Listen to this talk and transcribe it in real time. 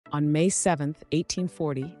On May 7,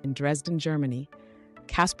 1840, in Dresden, Germany,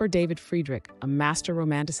 Casper David Friedrich, a master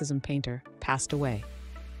Romanticism painter, passed away.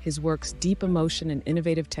 His work's deep emotion and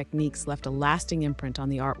innovative techniques left a lasting imprint on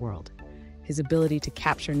the art world. His ability to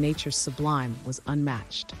capture nature's sublime was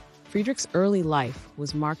unmatched. Friedrich's early life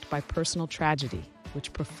was marked by personal tragedy,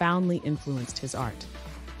 which profoundly influenced his art.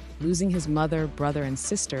 Losing his mother, brother, and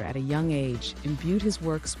sister at a young age imbued his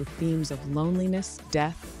works with themes of loneliness,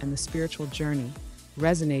 death, and the spiritual journey,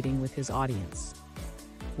 resonating with his audience.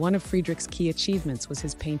 One of Friedrich's key achievements was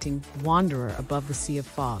his painting Wanderer Above the Sea of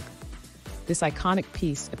Fog. This iconic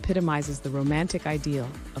piece epitomizes the romantic ideal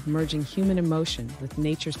of merging human emotion with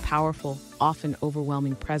nature's powerful, often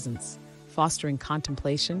overwhelming presence, fostering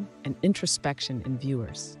contemplation and introspection in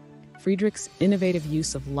viewers. Friedrich's innovative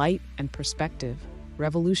use of light and perspective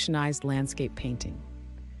revolutionized landscape painting.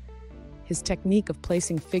 His technique of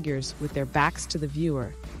placing figures with their backs to the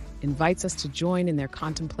viewer invites us to join in their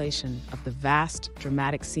contemplation of the vast,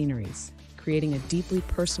 dramatic sceneries, creating a deeply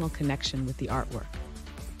personal connection with the artwork.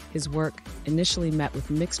 His work, initially met with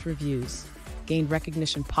mixed reviews, gained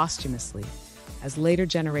recognition posthumously as later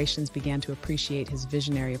generations began to appreciate his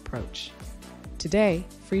visionary approach. Today,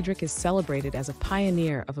 Friedrich is celebrated as a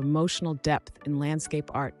pioneer of emotional depth in landscape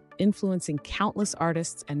art, influencing countless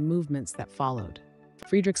artists and movements that followed.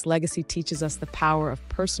 Friedrich's legacy teaches us the power of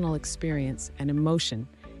personal experience and emotion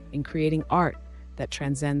in creating art that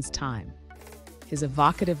transcends time. His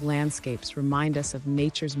evocative landscapes remind us of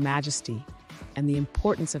nature's majesty and the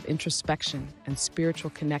importance of introspection and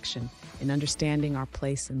spiritual connection in understanding our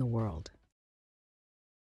place in the world.